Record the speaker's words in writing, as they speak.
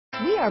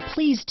We are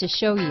pleased to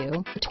show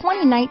you the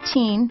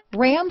 2019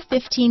 Ram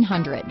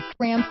 1500.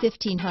 Ram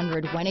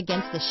 1500 went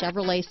against the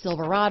Chevrolet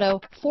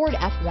Silverado, Ford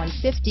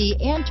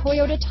F-150, and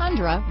Toyota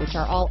Tundra, which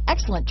are all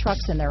excellent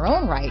trucks in their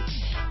own right.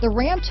 The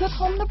Ram took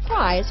home the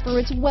prize for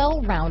its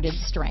well-rounded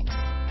strengths.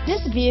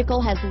 This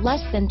vehicle has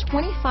less than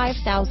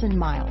 25,000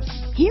 miles.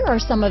 Here are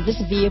some of this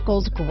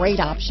vehicle's great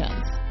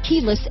options: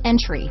 keyless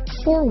entry,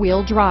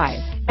 four-wheel drive,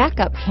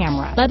 backup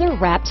camera,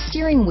 leather-wrapped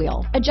steering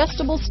wheel,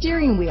 adjustable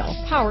steering wheel,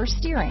 power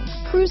steering,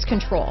 cruise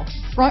control,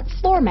 front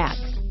floor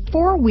mats,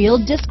 four-wheel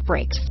disc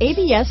brakes,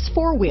 ABS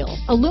four-wheel,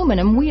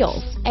 aluminum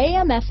wheels,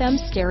 AM/FM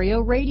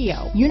stereo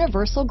radio,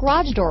 universal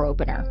garage door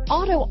opener,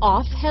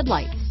 auto-off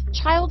headlights,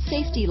 child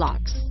safety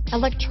locks,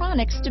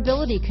 electronic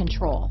stability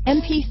control,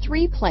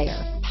 MP3 player,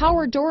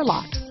 power door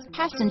locks,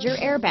 passenger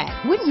airbag.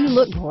 Wouldn't you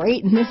look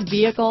great in this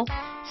vehicle?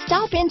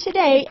 Stop in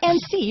today and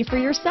see for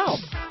yourself.